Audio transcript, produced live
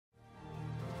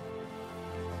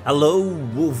Hello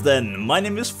Wolfden, my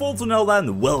name is Voltonel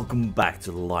and welcome back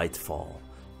to Lightfall.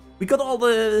 We got all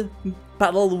the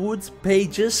Paddlewood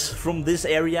pages from this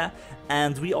area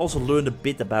and we also learned a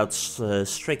bit about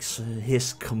Strix,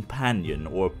 his companion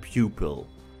or pupil.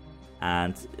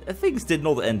 And things did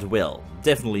not end well,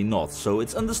 definitely not, so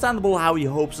it's understandable how he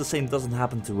hopes the same doesn't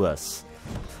happen to us.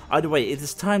 Either way, it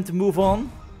is time to move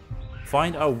on,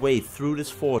 find our way through this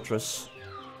fortress.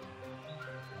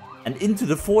 And into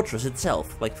the fortress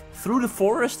itself, like through the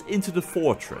forest into the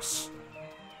fortress.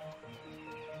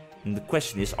 And the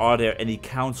question is, are there any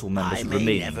council members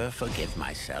remaining? I may never forgive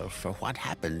myself for what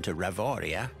happened to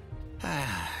Ravoria.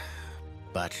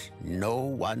 But know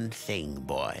one thing,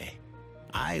 boy.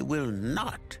 I will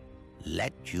not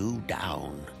let you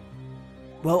down.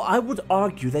 Well, I would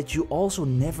argue that you also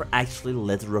never actually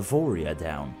let Ravoria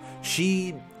down.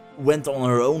 She went on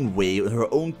her own way,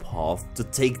 her own path to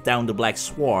take down the Black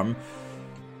Swarm.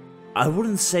 I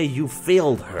wouldn't say you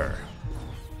failed her.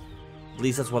 At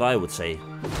least that's what I would say.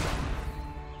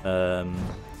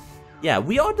 Yeah,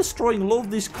 we are destroying a lot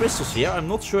of these crystals here. I'm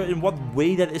not sure in what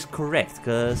way that is correct,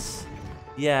 because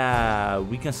yeah,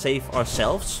 we can save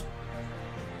ourselves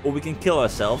or we can kill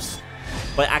ourselves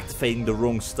by activating the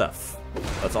wrong stuff.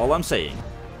 That's all I'm saying.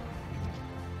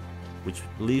 Which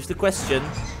leaves the question,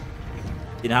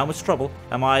 in how much trouble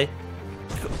am I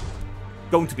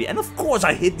going to be? And of course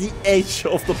I hit the edge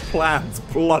of the plant.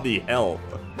 Bloody hell.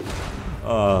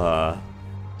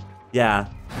 Yeah.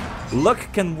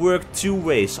 Luck can work two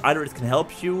ways. Either it can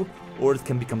help you or it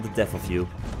can become the death of you.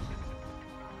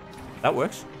 That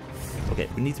works. Okay,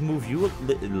 we need to move you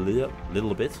a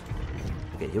little bit.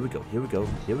 Okay, here we go, here we go,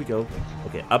 here we go.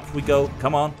 Okay, up we go.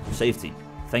 Come on, safety.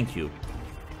 Thank you.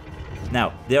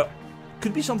 Now, there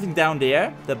could be something down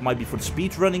there that might be for the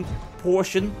speed running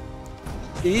portion,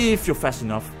 if you're fast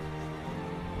enough.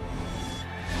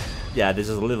 Yeah, this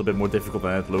is a little bit more difficult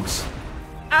than it looks.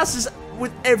 As is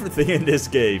with everything in this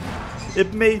game.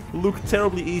 It may look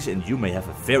terribly easy and you may have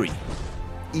a very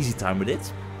easy time with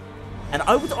it. And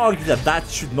I would argue that that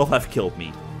should not have killed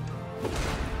me.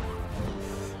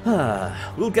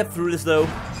 We'll get through this though.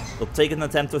 It'll take an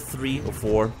attempt of 3 or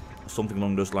 4, something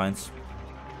along those lines.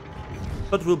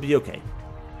 But we'll be okay.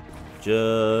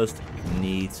 Just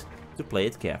need to play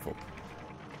it careful.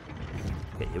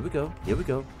 Okay, here we go, here we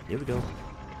go, here we go.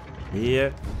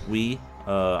 Here we...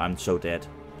 I'm so dead.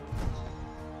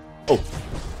 Oh!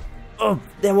 Oh,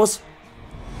 there was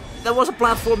a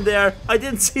platform there! I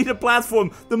didn't see the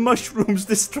platform! The mushrooms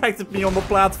distracted me on the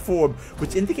platform,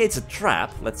 which indicates a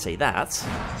trap, let's say that.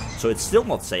 So it's still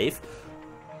not safe,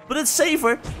 but it's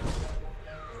safer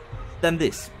than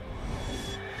this.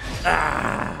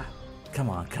 Ah! Come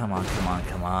on, come on, come on,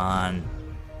 come on.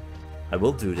 I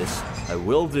will do this. I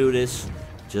will do this.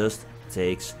 Just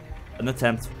takes an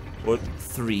attempt or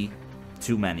 3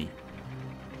 too many.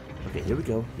 Okay, here we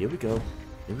go. Here we go.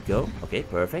 Here we go. Okay,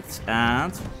 perfect.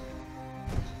 And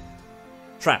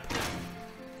trap.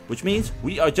 Which means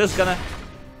we are just gonna...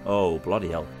 Oh, bloody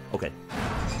hell. Okay.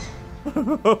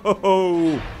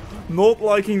 Not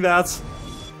liking that.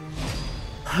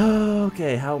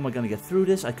 Okay, how am I gonna get through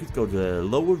this? I could go the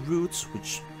lower routes,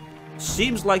 which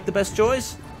seems like the best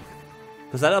choice.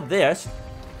 Because that up there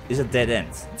is a dead end,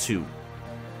 too.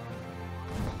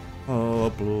 Oh,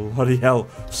 bloody hell.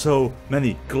 So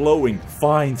many glowing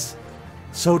vines.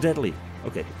 So deadly.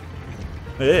 Okay.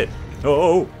 Hey.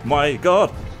 Oh my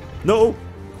god. No.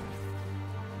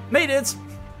 Made it.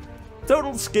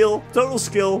 Total skill. Total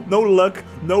skill. No luck.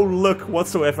 No luck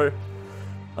whatsoever.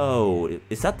 Oh,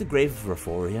 is that the grave of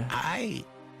Ravoria? I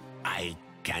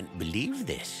can't believe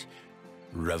this.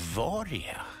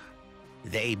 Ravoria.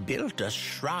 They built a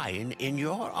shrine in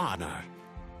your honor.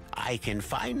 I can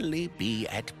finally be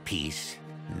at peace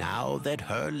now that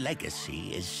her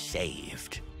legacy is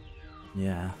saved.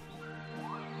 Yeah.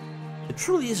 It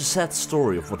truly is a sad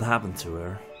story of what happened to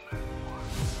her.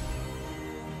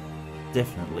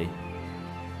 Definitely.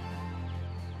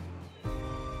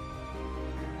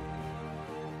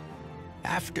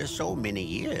 After so many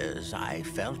years, I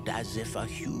felt as if a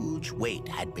huge weight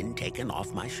had been taken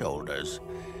off my shoulders.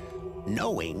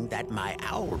 Knowing that my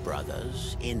owl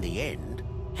brothers, in the end,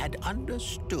 had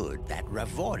understood that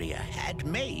Ravoria had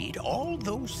made all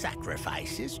those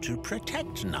sacrifices to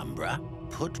protect Numbra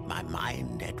put my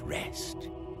mind at rest.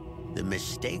 The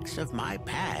mistakes of my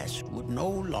past would no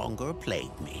longer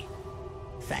plague me.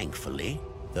 Thankfully,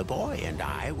 the boy and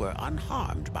I were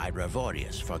unharmed by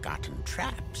Ravoria's forgotten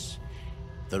traps.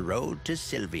 The road to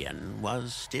Sylveon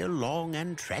was still long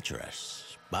and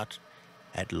treacherous, but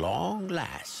at long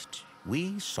last,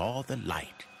 we saw the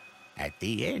light at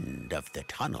the end of the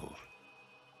tunnel.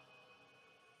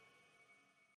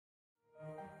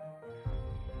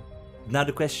 Now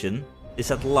the question, is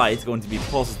that light going to be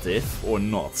positive or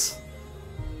not?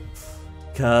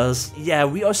 Because, yeah,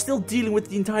 we are still dealing with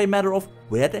the entire matter of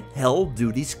where the hell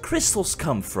do these crystals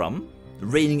come from?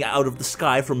 Raining out of the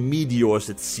sky from meteors,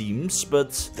 it seems,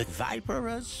 but... The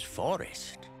VIPERA'S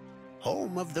forest,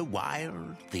 home of the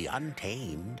wild, the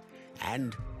untamed,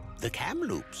 and the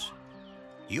Kamloops.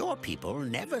 Your people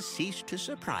never cease to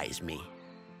surprise me.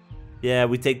 Yeah,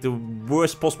 we take the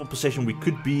worst possible position we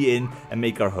could be in and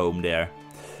make our home there.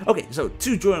 Okay, so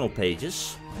 2 journal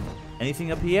pages.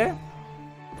 Anything up here?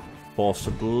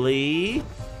 Possibly.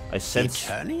 I sense...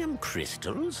 Eternium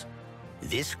crystals?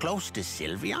 This close to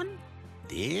Sylveon?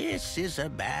 This is a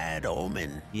bad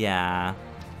omen. Yeah.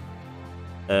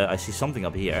 I see something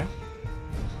up here.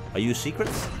 Are you a secret?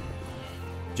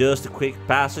 Just a quick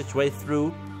passageway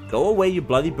through. Go away, you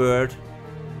bloody bird.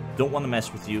 Don't want to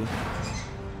mess with you.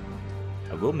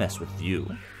 I will mess with you.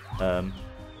 Yeah,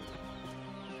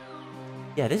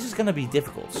 this is gonna be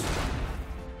difficult.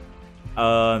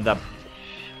 I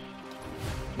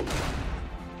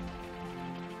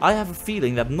have a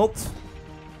feeling that not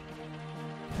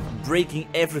breaking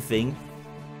everything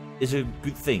is a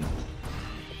good thing.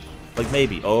 Like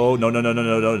maybe. Oh, no, no, no, no,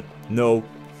 no, no. No.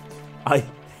 I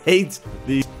hate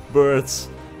these birds.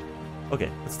 Okay,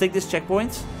 let's take this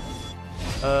checkpoint.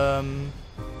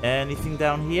 Anything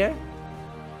down here?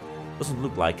 Doesn't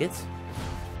look like it.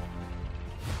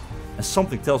 And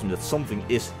something tells me that something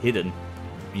is hidden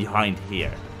behind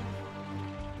here.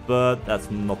 But that's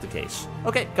not the case.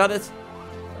 Okay, got it.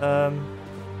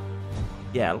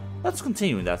 Yeah, let's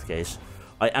continue in that case.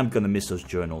 I am gonna miss those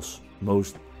journals.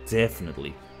 Most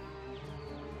definitely.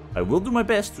 I will do my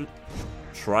best to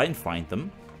try and find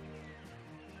them.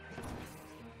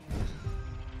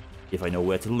 If I know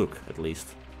where to look, at least.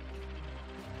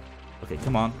 Okay,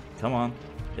 come on. Come on.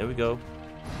 There we go.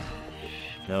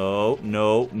 No,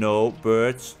 no, no,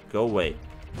 birds. Go away.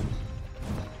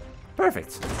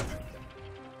 Perfect.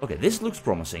 Okay, this looks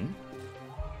promising.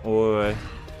 Or...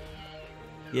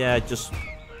 yeah, just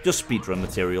speedrun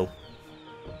material.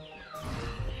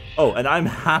 Oh, and I'm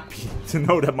happy to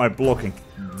know that my blocking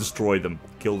destroyed them.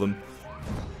 Kill them.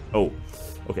 Oh,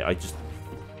 okay,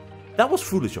 that was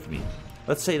foolish of me.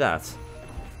 Let's say that.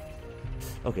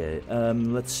 Okay,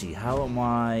 let's see. How am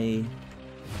I...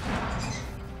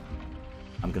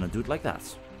 I'm gonna do it like that.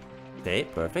 Okay,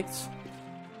 perfect.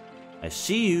 I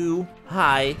see you.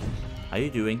 Hi. How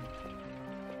you doing?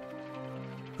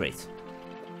 Great.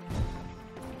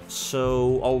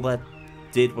 So, all that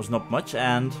did was not much,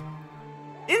 and...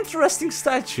 interesting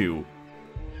statue.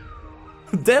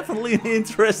 Definitely an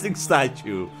interesting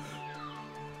statue.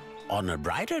 On a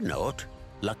brighter note,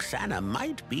 Luxana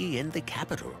might be in the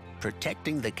capital,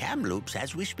 protecting the Kamloops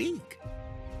as we speak.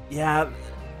 Yeah,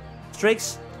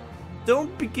 Strix,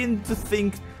 don't begin to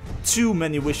think too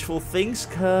many wishful things,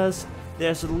 cause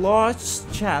there's a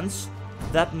large chance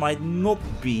that might not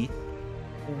be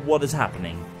what is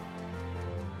happening.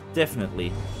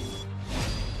 Definitely.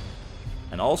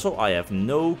 And also, I have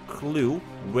no clue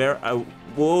where I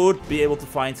would be able to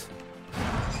find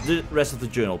the rest of the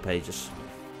journal pages.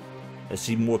 I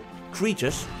see more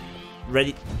creatures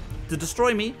ready to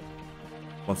destroy me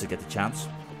once I get the chance.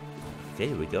 Okay,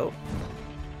 here we go.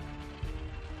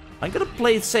 I'm gonna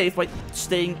play it safe by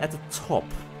staying at the top,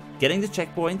 getting the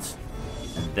checkpoint,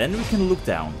 and then we can look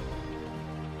down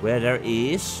where there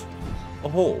is a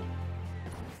hole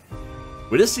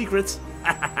with a secret.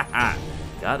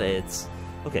 Got it.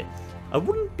 Okay, I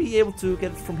wouldn't be able to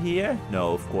get it from here.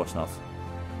 No, of course not.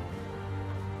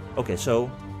 Okay,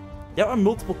 so there are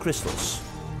multiple crystals.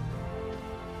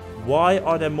 Why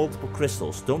are there multiple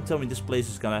crystals? Don't tell me this place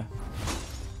is gonna...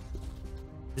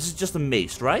 This is just a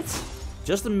maze, right?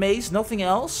 Just a maze, nothing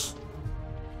else?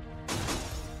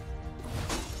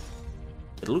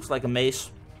 It looks like a maze.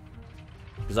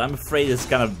 Because I'm afraid it's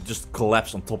gonna just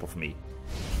collapse on top of me.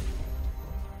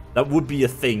 That would be a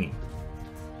thing.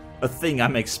 A thing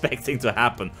I'm expecting to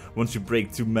happen once you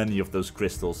break too many of those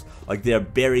crystals. Like they're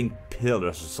bearing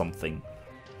pillars or something.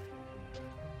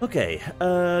 Okay,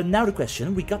 now the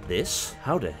question. We got this.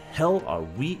 How the hell are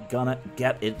we gonna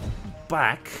get it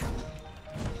back?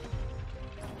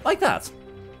 Like that.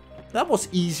 That was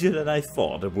easier than I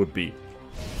thought it would be.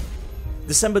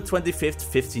 December 25th,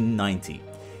 1590.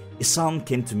 Isan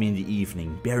came to me in the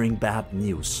evening, bearing bad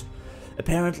news.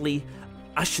 Apparently,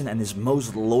 Ashen and his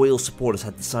most loyal supporters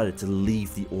had decided to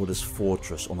leave the Order's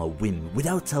fortress on a whim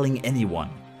without telling anyone.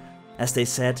 As they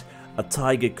said, a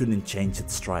tiger couldn't change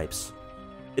its stripes.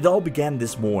 It all began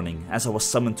this morning as I was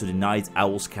summoned to the Night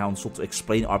Owl's Council to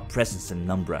explain our presence in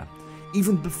Numbra.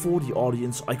 Even before the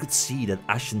audience, I could see that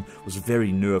Ashen was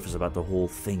very nervous about the whole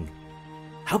thing.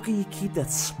 How can you keep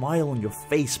that smile on your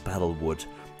face, Battlewood?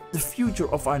 The future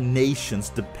of our nations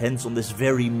depends on this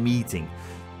very meeting.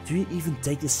 Do you even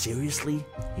take this seriously?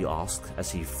 He asked as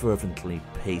he fervently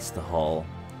paced the hall.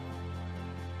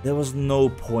 There was no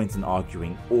point in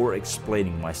arguing or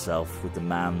explaining myself with the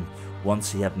man once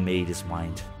he had made his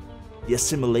mind. The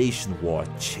assimilation war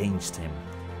changed him.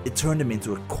 It turned him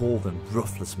into a cold and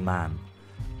ruthless man.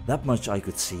 That much I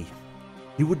could see.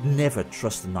 He would never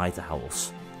trust the night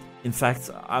owls. In fact,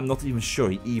 I'm not even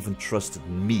sure he even trusted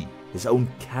me, his own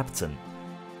captain.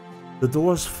 The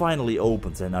doors finally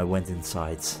opened and I went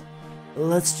inside.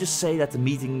 Let's just say that the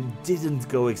meeting didn't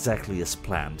go exactly as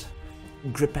planned.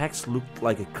 Gripax looked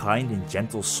like a kind and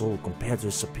gentle soul compared to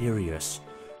his superiors.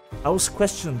 I was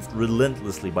questioned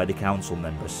relentlessly by the council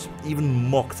members, even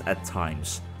mocked at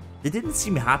times. They didn't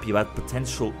seem happy about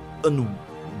potential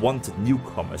unwanted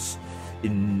newcomers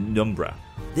in Numbra.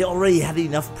 They already had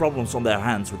enough problems on their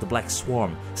hands with the Black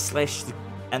Swarm, Slash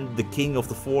and the King of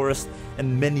the Forest,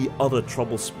 and many other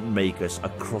troublemakers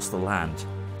across the land.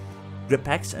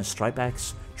 Gripax and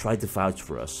Stripax tried to vouch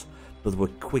for us, but were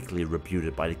quickly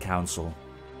rebuted by the council.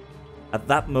 At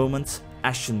that moment,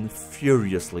 Ashen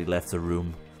furiously left the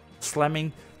room,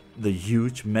 slamming the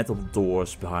huge metal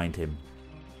doors behind him.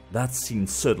 That scene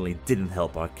certainly didn't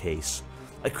help our case.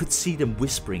 I could see them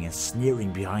whispering and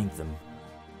sneering behind them.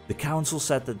 The council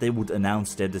said that they would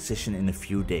announce their decision in a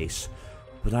few days,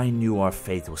 but I knew our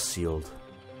fate was sealed.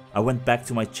 I went back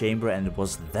to my chamber and it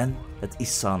was then that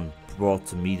Isan brought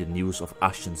to me the news of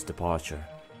Ashen's departure.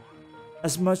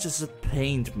 As much as it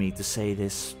pained me to say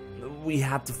this, we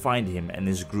had to find him and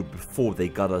his group before they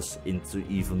got us into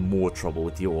even more trouble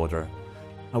with the Order.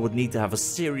 I would need to have a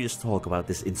serious talk about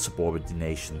this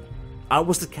insubordination. I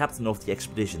was the captain of the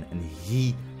expedition and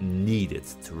he needed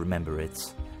to remember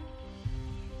it.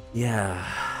 Yeah.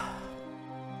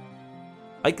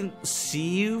 I can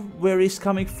see where he's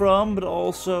coming from, but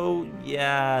also,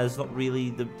 yeah, it's not really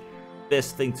the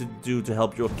best thing to do to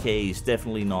help your case.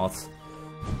 Definitely not.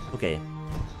 Okay,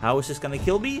 how is this gonna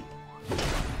kill me?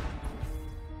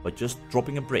 By just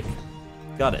dropping a brick.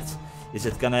 Got it. Is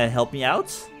it gonna help me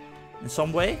out in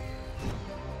some way?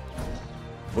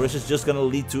 Or is it just gonna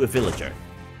lead to a villager?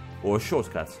 Or a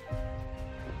shortcut?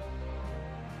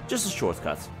 Just a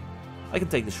shortcut. I can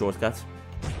take the shortcut.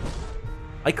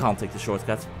 I can't take the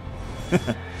shortcut.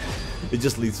 It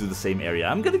just leads to the same area.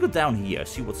 I'm gonna go down here,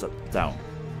 see what's up down.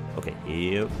 Okay,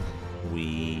 here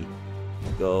we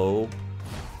go.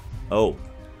 Oh,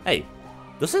 hey,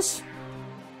 does this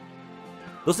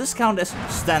count as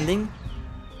standing?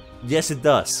 Yes, it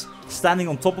does. Standing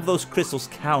on top of those crystals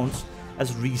counts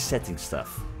as resetting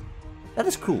stuff. That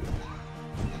is cool.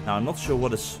 Now, I'm not sure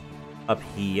what is up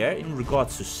here in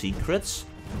regards to secrets.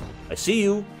 I see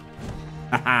you.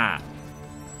 Haha.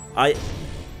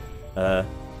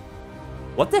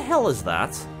 What the hell is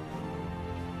that?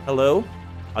 Hello?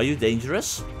 Are you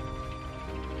dangerous?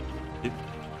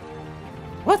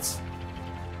 What?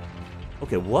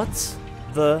 Okay, what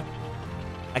the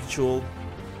actual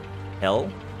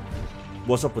hell?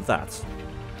 What's up with that?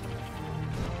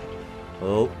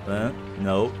 Oh,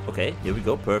 no. Okay, here we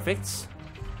go. Perfect.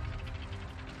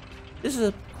 This is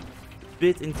a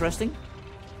bit interesting.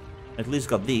 At least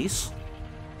got these.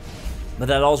 But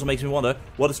that also makes me wonder,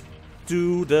 what is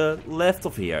to the left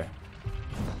of here?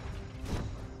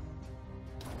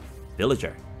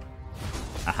 Villager.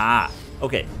 Aha.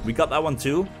 Okay, we got that one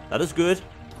too. That is good.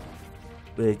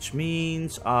 Which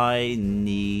means I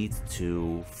need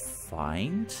to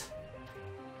find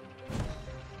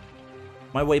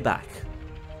my way back.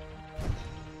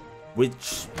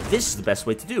 Which this is the best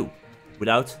way to do.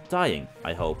 Without dying,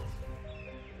 I hope.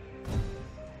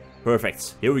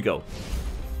 Perfect. Here we go.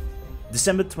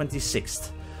 December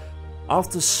 26th.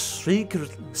 After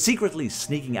secretly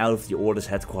sneaking out of the Order's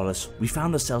headquarters, we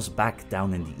found ourselves back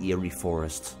down in the eerie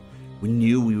forest. We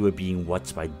knew we were being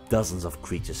watched by dozens of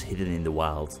creatures hidden in the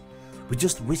wild. We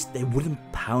just wished they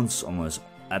wouldn't pounce on us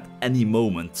at any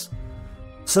moment.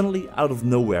 Suddenly, out of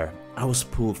nowhere, I was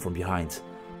pulled from behind.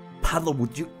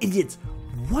 Paddlewood, you idiot!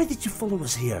 Why did you follow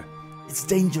us here? It's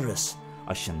dangerous,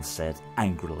 Ashen said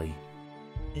angrily.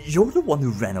 You're the one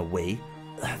who ran away.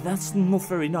 That's not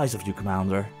very nice of you,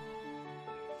 Commander.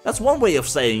 That's one way of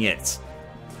saying it.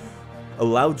 A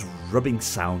loud rubbing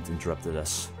sound interrupted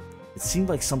us. It seemed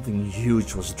like something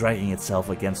huge was dragging itself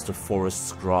against the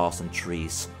forest's grass and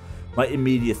trees. My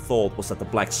immediate thought was that the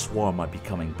Black Swarm might be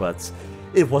coming, but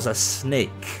it was a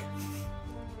snake.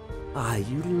 Are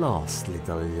you lost,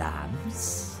 little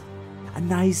lambs? A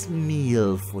nice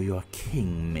meal for your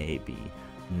king, maybe?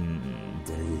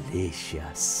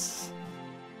 Delicious.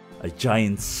 A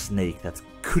giant snake that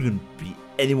couldn't be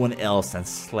anyone else than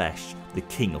Slash, the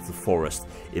king of the forest,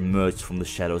 emerged from the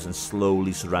shadows and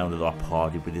slowly surrounded our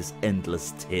party with his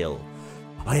endless tail.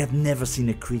 I had never seen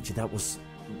a creature that was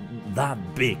that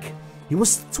big. He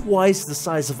was twice the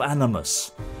size of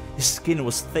Animus. His skin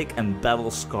was thick and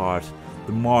battle-scarred,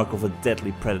 the mark of a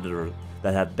deadly predator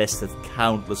that had bested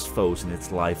countless foes in its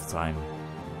lifetime.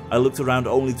 I looked around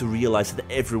only to realize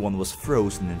that everyone was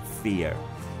frozen in fear.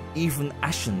 Even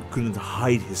Ashen couldn't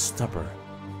hide his stupor.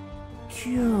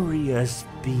 Curious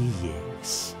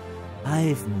beings.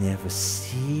 I've never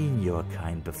seen your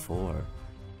kind before.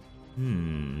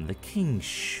 The king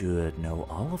should know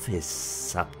all of his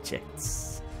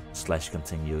subjects, Slash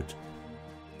continued.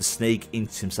 The snake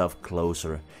inched himself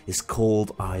closer, his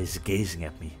cold eyes gazing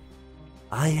at me.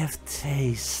 I have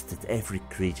tasted every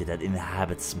creature that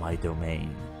inhabits my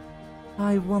domain.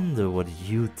 I wonder what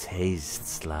you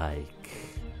taste like.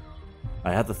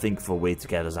 I had to think of a way to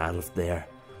get us out of there.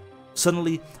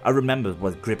 Suddenly, I remembered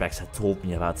what Gripax had told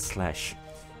me about Slash.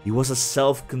 He was as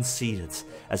self-conceited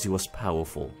as he was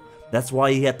powerful. That's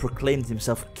why he had proclaimed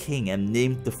himself king and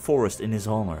named the forest in his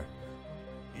honor.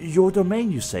 Your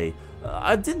domain, you say?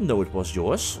 I didn't know it was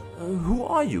yours. Who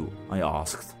are you? I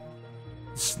asked.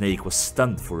 The snake was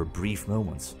stunned for a brief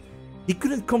moment. He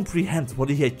couldn't comprehend what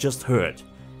he had just heard.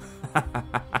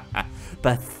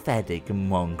 Pathetic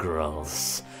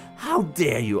mongrels. How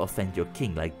dare you offend your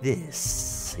king like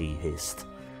this? He hissed.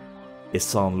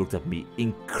 Isan looked at me,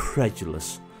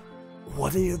 incredulous.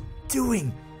 What are you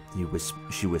doing?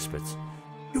 She whispered.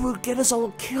 You will get us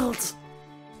all killed.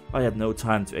 I had no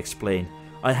time to explain.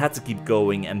 I had to keep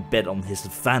going and bet on his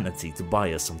vanity to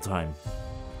buy us some time.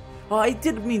 I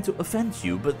didn't mean to offend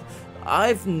you, but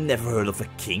I've never heard of a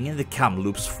king in the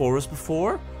Kamloops forest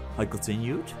before, I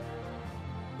continued.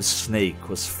 The snake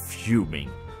was fuming.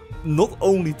 Not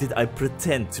only did I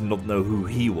pretend to not know who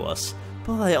he was,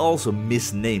 but I also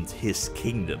misnamed his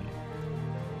kingdom.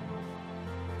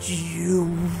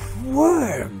 You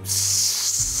worms!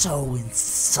 So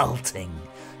insulting,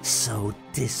 so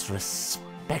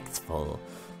disrespectful.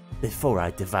 Before I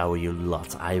devour your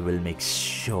lot, I will make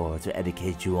sure to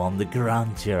educate you on the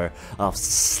grandeur of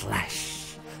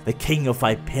Slash, the king of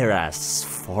VIPERA'S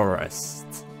forest.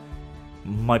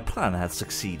 My plan had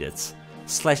succeeded.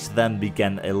 Slash then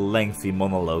began a lengthy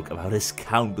monologue about his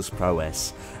countless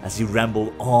prowess. As he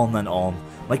rambled on and on,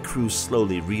 my crew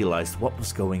slowly realized what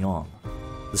was going on.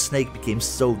 The snake became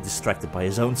so distracted by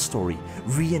his own story,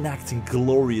 reenacting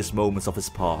glorious moments of his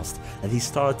past, that he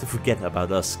started to forget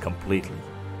about us completely.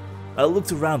 I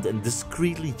looked around and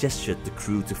discreetly gestured the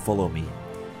crew to follow me.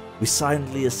 We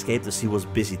silently escaped as he was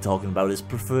busy talking about his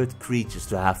preferred creatures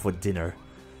to have for dinner,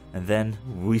 and then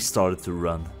we started to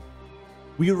run.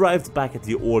 We arrived back at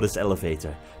the Order's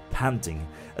elevator, panting,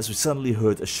 as we suddenly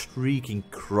heard a shrieking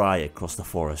cry across the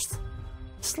forest.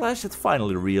 Slash had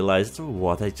finally realized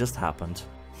what had just happened.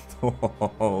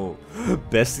 Oh,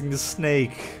 besting the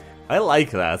snake. I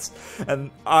like that. And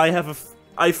I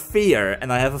fear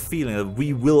and I have a feeling that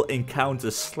we will encounter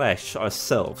Slash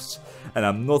ourselves. And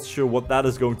I'm not sure what that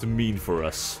is going to mean for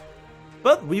us.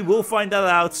 But we will find that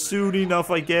out soon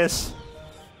enough, I guess.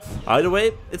 Either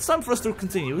way, it's time for us to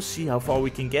continue, see how far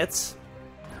we can get.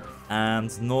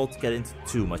 And not get into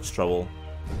too much trouble.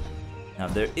 Now,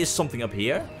 there is something up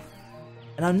here.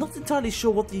 And I'm not entirely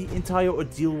sure what the entire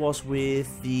ordeal was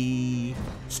with the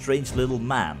strange little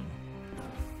man.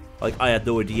 Like, I had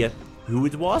no idea who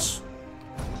it was.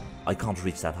 I can't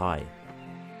reach that high.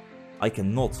 I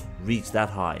cannot reach that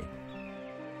high.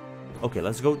 Okay,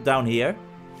 let's go down here.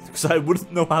 Because I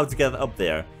wouldn't know how to get up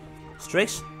there.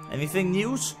 Strix, anything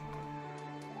news?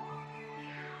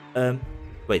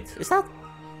 Wait, is that?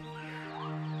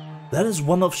 That is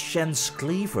one of Shen's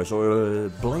cleavers or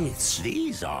blades.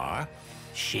 These are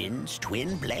Shin's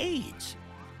twin blades.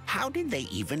 How did they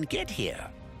even get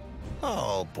here?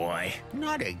 Oh boy,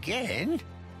 not again.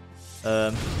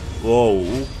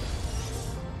 Whoa.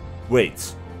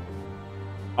 Wait.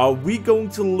 Are we going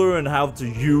to learn how to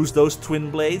use those twin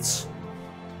blades?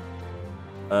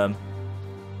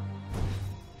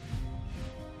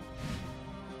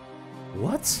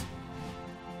 What?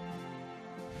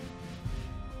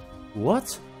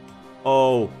 What?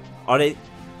 Oh, are they...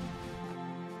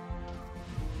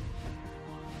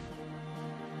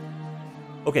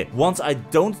 Okay, once I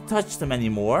don't touch them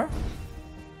anymore,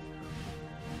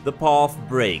 the path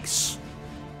breaks.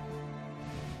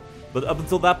 But up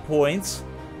until that point...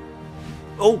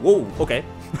 Oh, whoa, okay.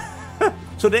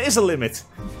 So there is a limit.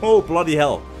 Oh, bloody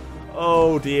hell.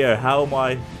 Oh dear, how am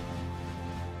I...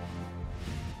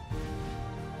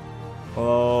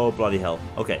 Oh, bloody hell.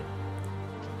 Okay.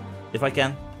 If I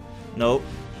can. No.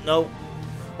 No.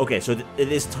 Okay, so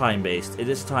it is time-based. It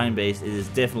is time-based. It is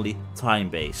definitely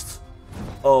time-based.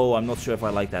 Oh, I'm not sure if I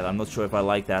like that. I'm not sure if I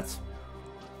like that.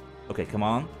 Okay, come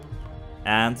on.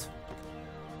 And...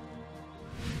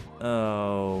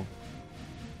 oh...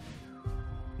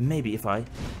 maybe if I...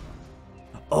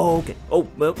 oh, okay. Oh,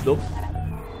 well, no.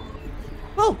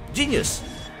 Oh, genius.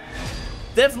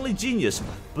 Definitely genius.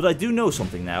 But I do know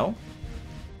something now.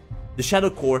 The Shadow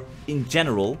Core, in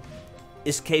general,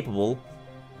 is capable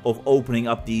of opening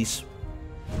up these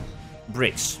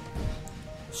bricks.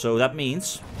 So that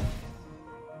means...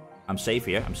 I'm safe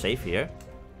here. I'm safe here.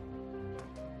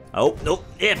 Oh, no.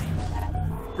 Yeah.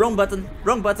 Wrong button.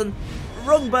 Wrong button.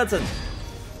 Wrong button.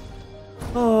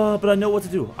 Oh, but I know what to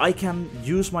do. I can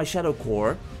use my Shadow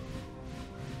Core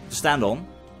to stand on.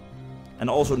 And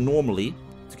also normally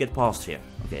to get past here.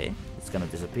 Okay. It's gonna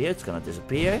disappear. It's gonna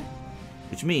disappear.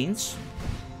 Which means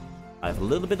I have a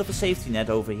little bit of a safety net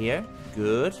over here.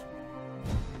 Good.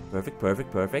 Perfect,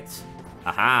 perfect, perfect.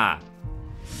 Aha!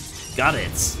 Got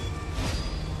it!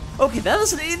 Okay, that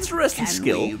is an interesting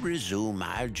skill. Can we resume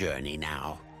our journey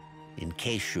now? In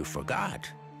case you forgot,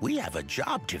 we have a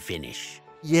job to finish.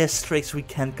 Yes, Trix, we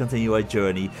can continue our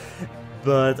journey.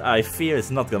 But I fear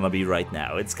it's not gonna be right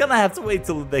now. It's gonna have to wait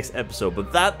till the next episode.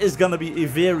 But that is gonna be a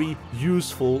very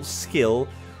useful skill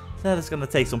that is gonna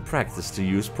take some practice to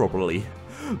use properly.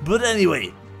 But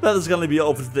anyway, that is gonna be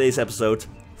all for today's episode.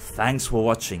 Thanks for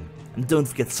watching, and don't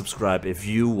forget to subscribe if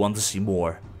you want to see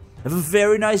more. Have a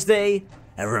very nice day,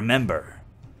 and remember,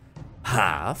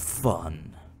 have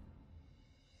fun.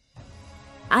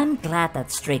 I'm glad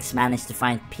that Strix managed to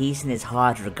find peace in his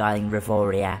heart regarding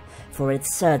Ravoria, for it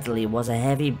certainly was a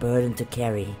heavy burden to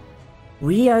carry.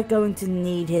 We are going to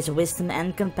need his wisdom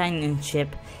and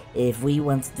companionship if we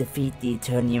want to defeat the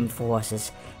Eternium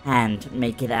forces and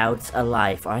make it out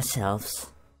alive ourselves.